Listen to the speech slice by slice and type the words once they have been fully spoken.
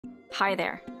Hi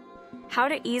there. How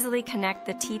to easily connect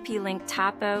the TP-Link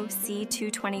Tapo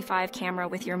C225 camera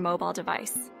with your mobile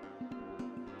device.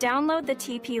 Download the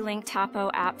TP-Link Tapo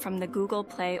app from the Google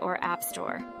Play or App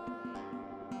Store.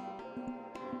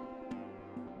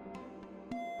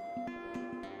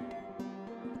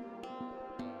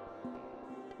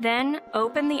 Then,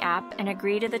 open the app and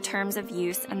agree to the terms of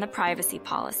use and the privacy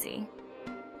policy.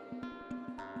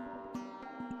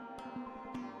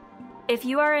 If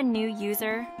you are a new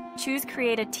user, choose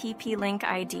Create a TP-Link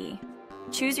ID.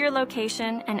 Choose your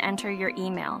location and enter your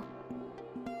email.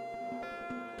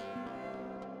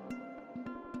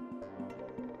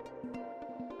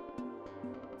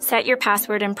 Set your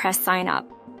password and press Sign Up.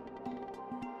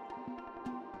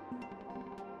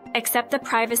 Accept the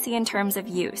privacy and terms of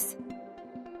use.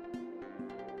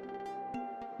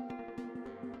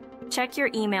 Check your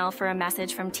email for a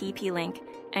message from TP-Link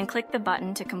and click the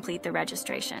button to complete the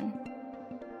registration.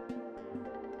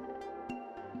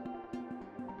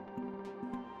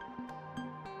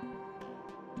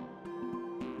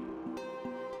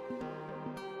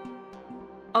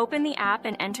 Open the app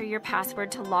and enter your password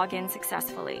to log in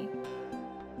successfully.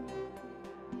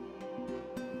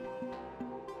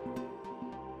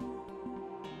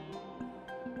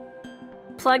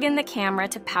 Plug in the camera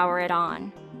to power it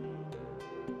on.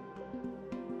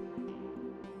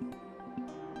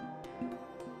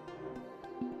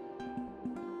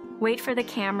 Wait for the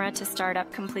camera to start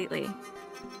up completely.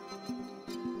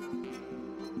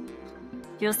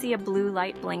 You'll see a blue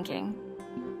light blinking.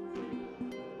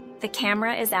 The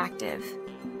camera is active.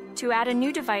 To add a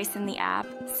new device in the app,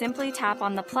 simply tap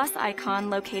on the plus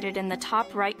icon located in the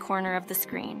top right corner of the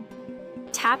screen.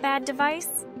 Tap Add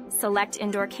Device, select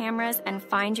Indoor Cameras, and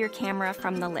find your camera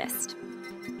from the list.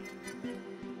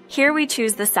 Here we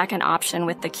choose the second option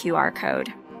with the QR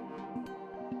code.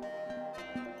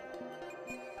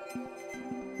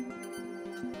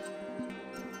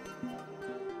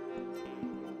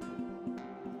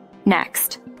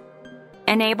 Next,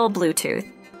 enable Bluetooth.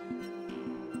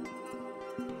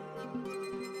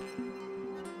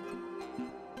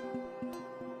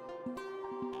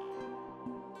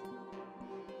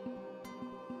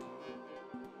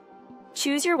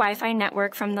 Choose your Wi-Fi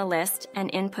network from the list and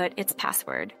input its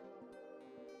password.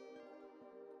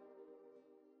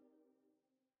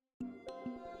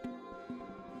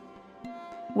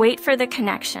 Wait for the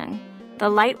connection. The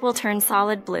light will turn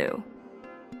solid blue.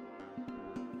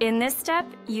 In this step,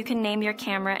 you can name your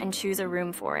camera and choose a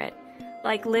room for it,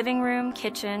 like living room,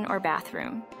 kitchen, or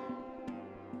bathroom.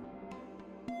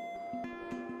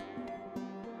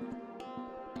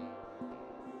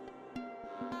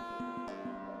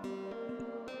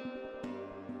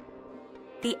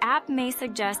 The app may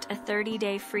suggest a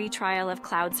 30-day free trial of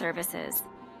cloud services.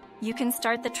 You can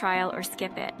start the trial or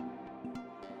skip it.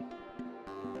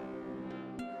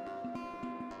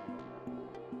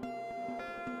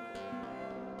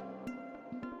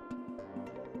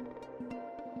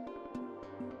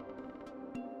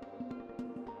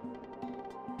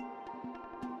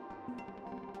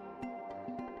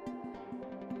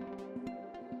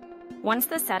 Once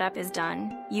the setup is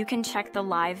done, you can check the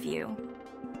live view.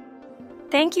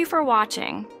 Thank you for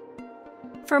watching.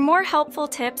 For more helpful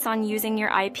tips on using your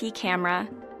IP camera,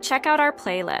 check out our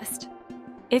playlist.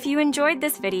 If you enjoyed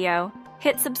this video,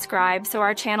 hit subscribe so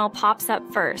our channel pops up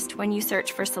first when you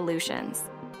search for solutions.